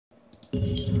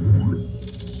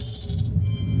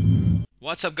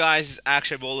What's up guys, it's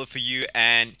Akshay Bowler for you,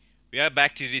 and we are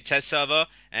back to the test server,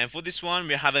 and for this one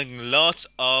we're having lots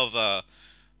of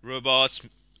robots,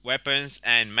 weapons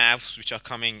and maps which are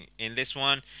coming in this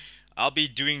one. I'll be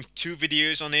doing two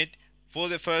videos on it. For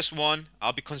the first one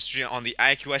I'll be concentrating on the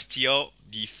IQSTR,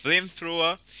 the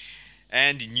flamethrower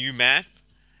and the new map,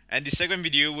 and the second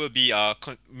video will be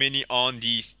mainly on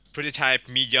the prototype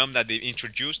medium that they've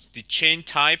introduced, the chain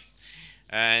type,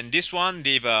 and this one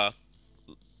they've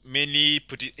mainly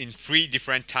put it in three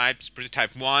different types: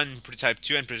 prototype 1, prototype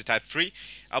 2 and prototype 3.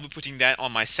 I'll be putting that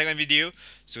on my second video,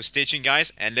 so stay tuned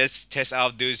guys, and let's test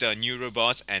out those new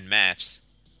robots and maps.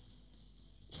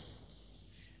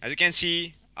 As you can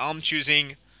see, I'm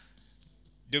choosing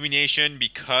domination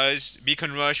because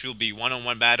beacon rush will be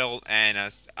one-on-one battle, and I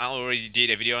already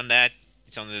did a video on that.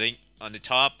 It's on the link on the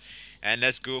top, and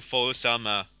let's go for some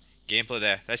gameplay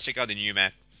there. Let's check out the new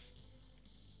map.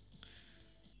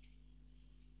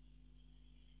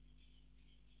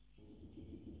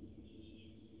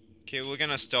 Okay, we're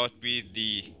gonna start with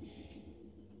the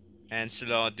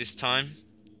Ancillor this time.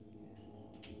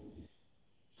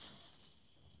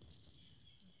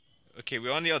 Okay,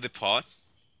 we're on the other part.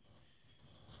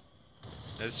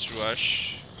 Let's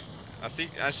rush. I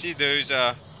think I see those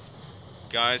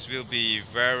guys will be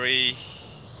very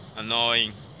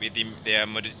annoying with their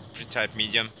prototype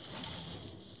medium.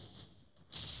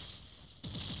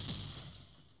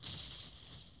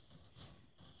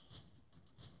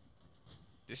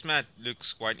 This map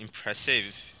looks quite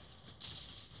impressive.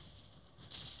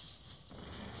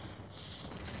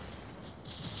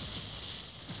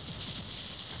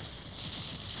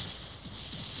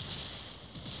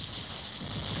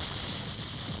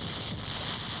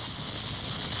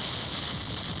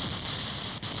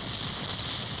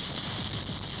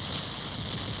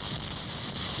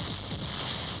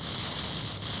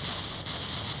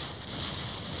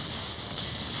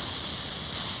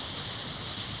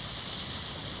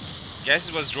 Guess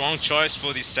it was wrong choice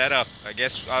for the setup. I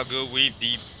guess I'll go with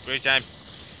the prototype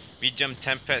medium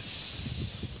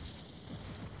Tempest.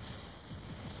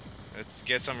 Let's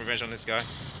get some revenge on this guy.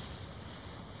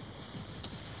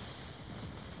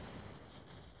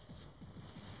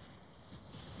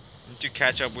 Need to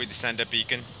catch up with the center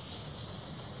beacon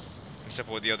and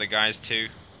support the other guys too.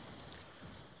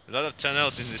 A lot of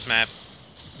tunnels in this map.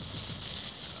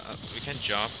 We can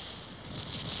jump.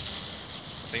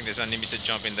 I think there's unlimited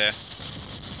jump in there.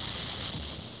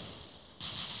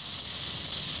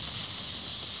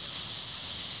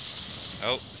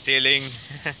 Oh, ceiling.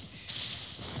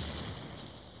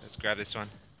 Let's grab this one.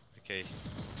 Okay.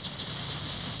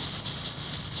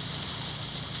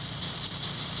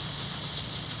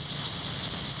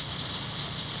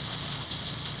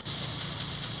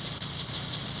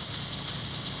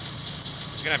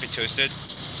 It's gonna be toasted.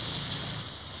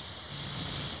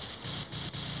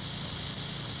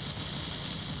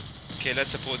 Okay, let's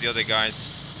support the other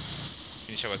guys.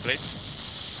 Finish our clip.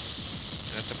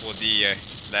 Let's support the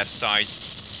left side.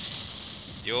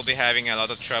 You'll be having a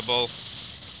lot of trouble.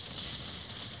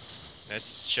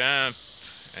 Let's jump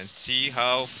and see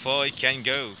how far it can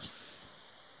go.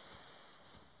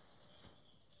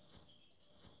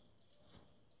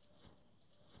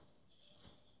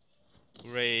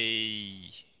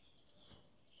 Hooray!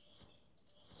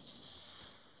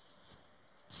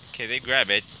 Okay, they grab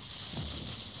it.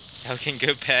 Now we can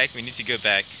go back. We need to go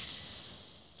back.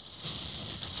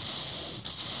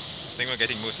 I think we're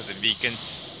getting most of the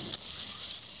beacons.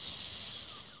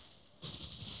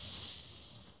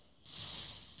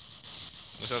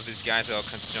 Most of these guys are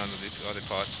concentrated on the other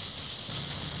part.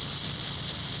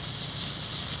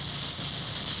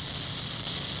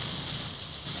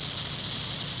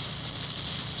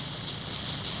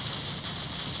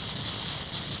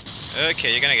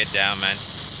 Okay, you're gonna get down, man.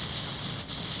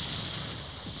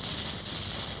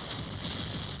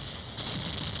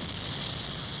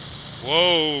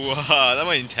 Whoa, that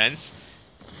was intense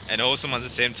and awesome at the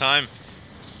same time.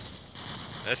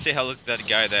 Let's say hello to that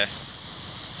guy there.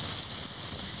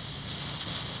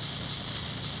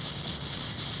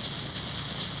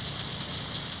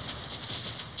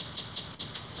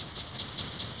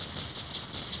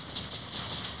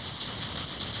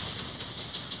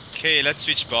 Okay, let's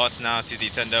switch bots now to the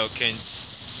Thunderkins.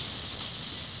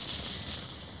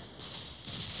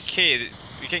 Okay,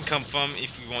 we can confirm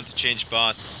if we want to change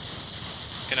bots.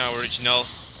 Can our original.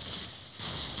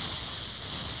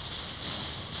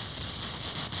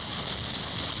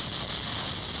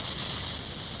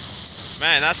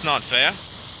 Man, that's not fair.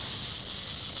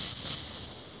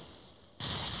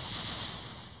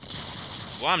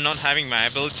 Well, I'm not having my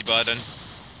ability button.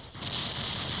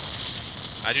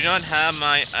 I do not have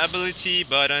my ability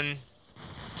button.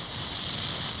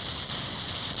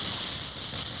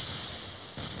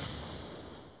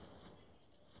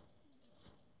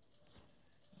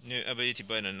 ability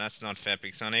button. That's not fair,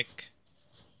 Pixonic.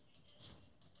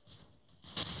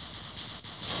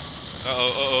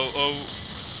 Oh.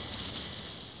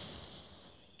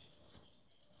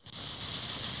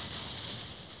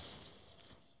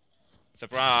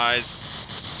 Surprise.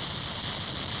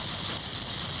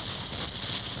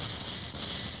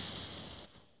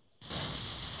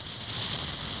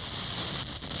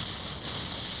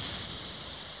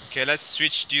 Okay, let's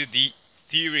switch to the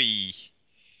theory.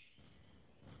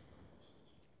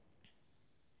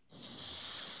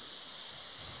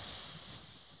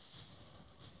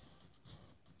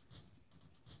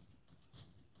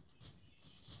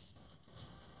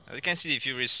 As you can see, the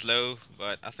Fury is slow,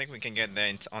 but I think we can get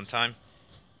there on time.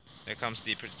 There comes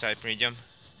the prototype medium.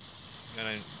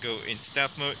 Gonna go in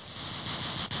stealth mode.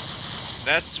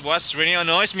 That's what's really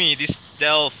annoys me, this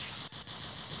stealth.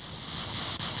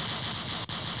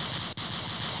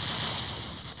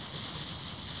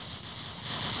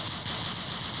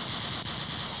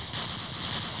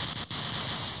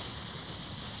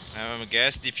 I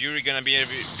guess the Fury gonna be a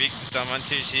big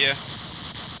disadvantage here.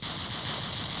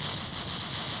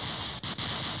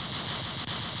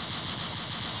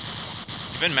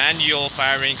 Even manual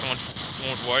firing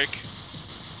won't work.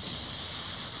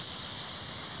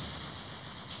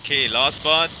 Okay, last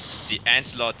bot, the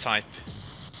Ancelot type.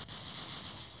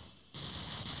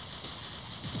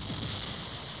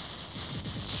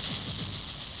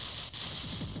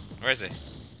 Where is it?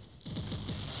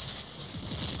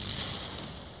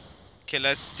 Okay,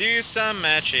 let's do some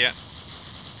match here.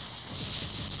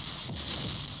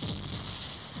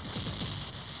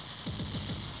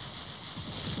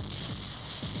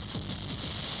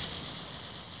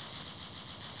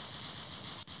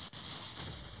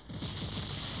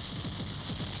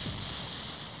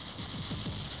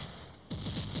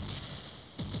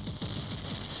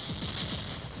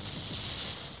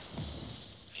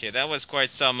 Okay, that was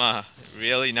quite some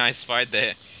really nice fight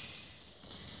there.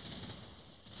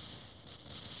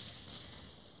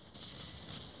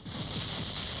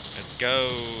 Let's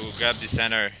go grab the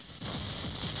center.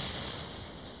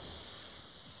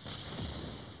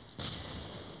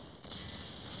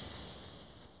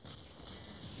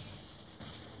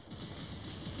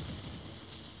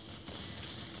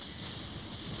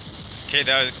 Okay,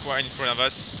 they're quite in front of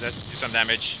us. Let's do some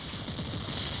damage.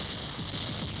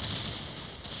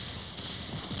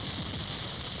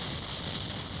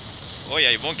 Oh yeah,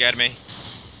 it won't get me.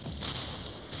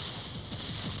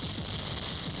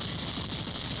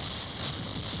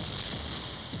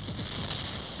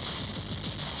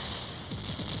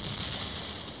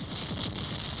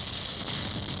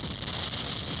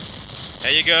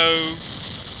 There you go.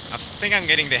 I think I'm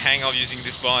getting the hang of using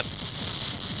this bot.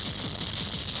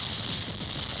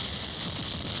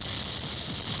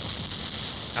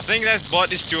 I think that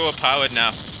bot is too overpowered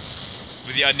now.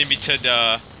 With the unlimited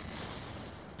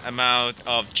amount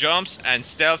of jumps and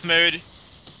stealth mode.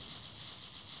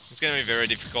 It's gonna be very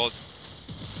difficult.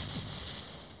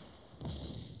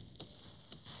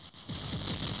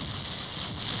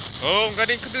 Oh, I'm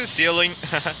getting to the ceiling.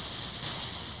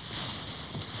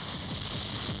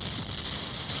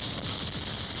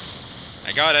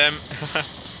 I got him.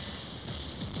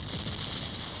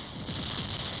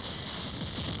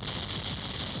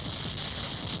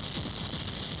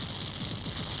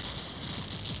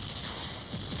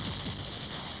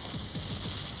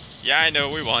 Yeah, I know,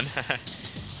 we won.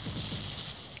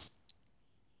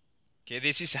 Okay,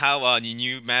 this is how the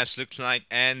new maps look like,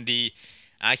 and the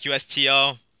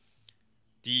IQSTR,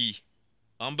 the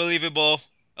unbelievable,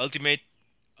 ultimate,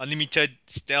 unlimited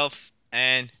stealth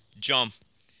and jump.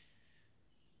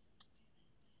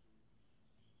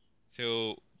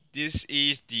 So this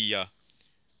is the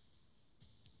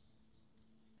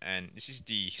and this is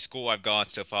the score I've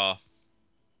got so far.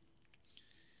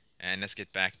 And let's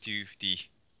get back to the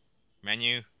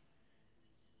menu. As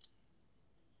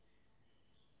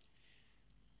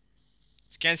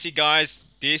you can see, guys,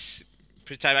 this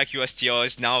prototype IQSTR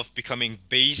is now becoming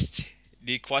based.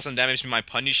 Did quite some damage to my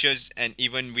Punishers, and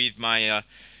even with my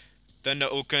Thunder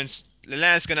Okans, the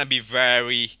land's gonna be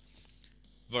very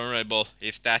vulnerable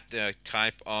if that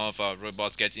type of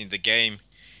robots gets in the game.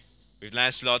 With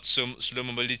Lancelot slow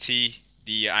mobility,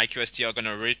 the IQST are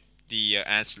gonna rip the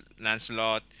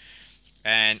Lancelot,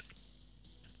 and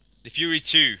the Fury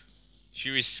too.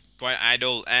 Fury is quite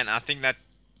idle, and I think that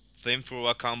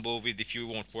flamethrower combo with the Fury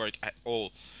won't work at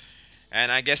all.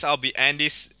 And I guess I'll be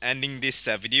ending this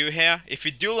video here. If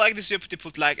you do like this video, please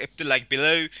put like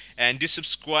below, and do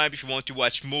subscribe if you want to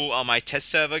watch more on my test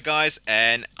server, guys.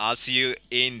 And I'll see you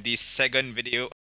in the second video.